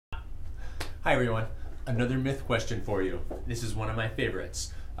Hi everyone, another myth question for you. This is one of my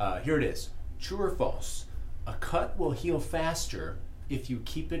favorites. Here it is. True or false? A cut will heal faster if you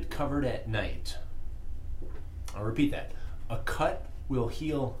keep it covered at night. I'll repeat that. A cut will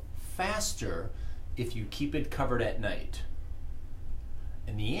heal faster if you keep it covered at night.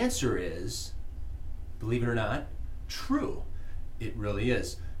 And the answer is, believe it or not, true. It really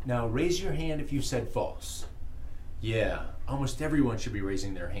is. Now raise your hand if you said false. Yeah, almost everyone should be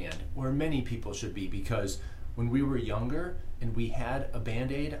raising their hand, or many people should be, because when we were younger and we had a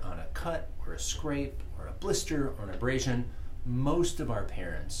Band-Aid on a cut or a scrape or a blister or an abrasion, most of our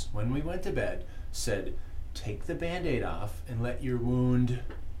parents, when we went to bed, said, take the Band-Aid off and let your wound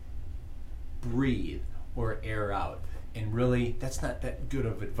breathe or air out. And really, that's not that good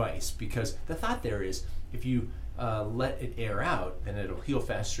of advice, because the thought there is, if you let it air out, then it'll heal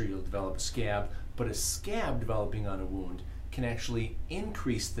faster, you'll develop a scab, but a scab developing on a wound can actually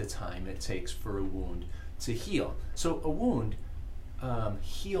increase the time it takes for a wound to heal. So a wound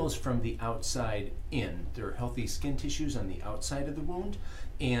heals from the outside in. There are healthy skin tissues on the outside of the wound,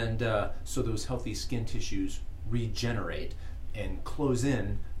 and so those healthy skin tissues regenerate and close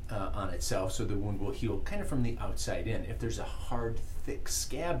in on itself, so the wound will heal kind of from the outside in. If there's a hard, thick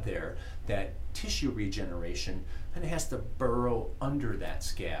scab there, that tissue regeneration kind of has to burrow under that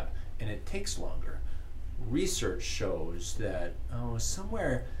scab, and it takes longer. Research shows that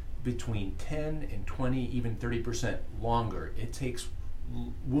somewhere between 10 and 20, even 30% longer, it takes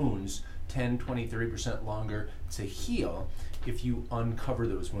wounds 10, 20, 30% longer to heal if you uncover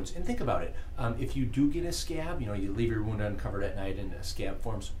those wounds. And think about it, if you do get a scab, you leave your wound uncovered at night and a scab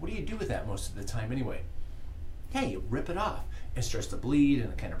forms, what do you do with that most of the time anyway? Yeah, you rip it off. It starts to bleed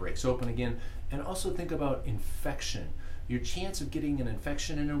and it kind of breaks open again. And also think about infection. Your chance of getting an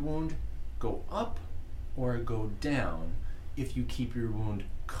infection in a wound go up or go down if you keep your wound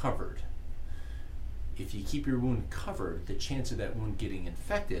covered. If you keep your wound covered, the chance of that wound getting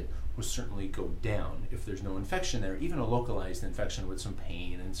infected will certainly go down. If there's no infection there, even a localized infection with some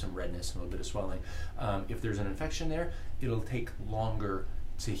pain and some redness and a little bit of swelling, if there's an infection there, it'll take longer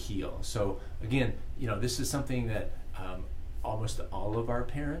to heal. So again, this is something that almost all of our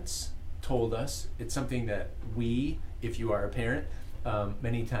parents told us. It's something that we, if you are a parent,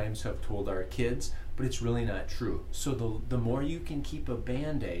 many times have told our kids, but it's really not true. So the more you can keep a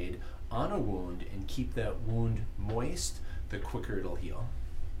Band-Aid on a wound and keep that wound moist, the quicker it'll heal.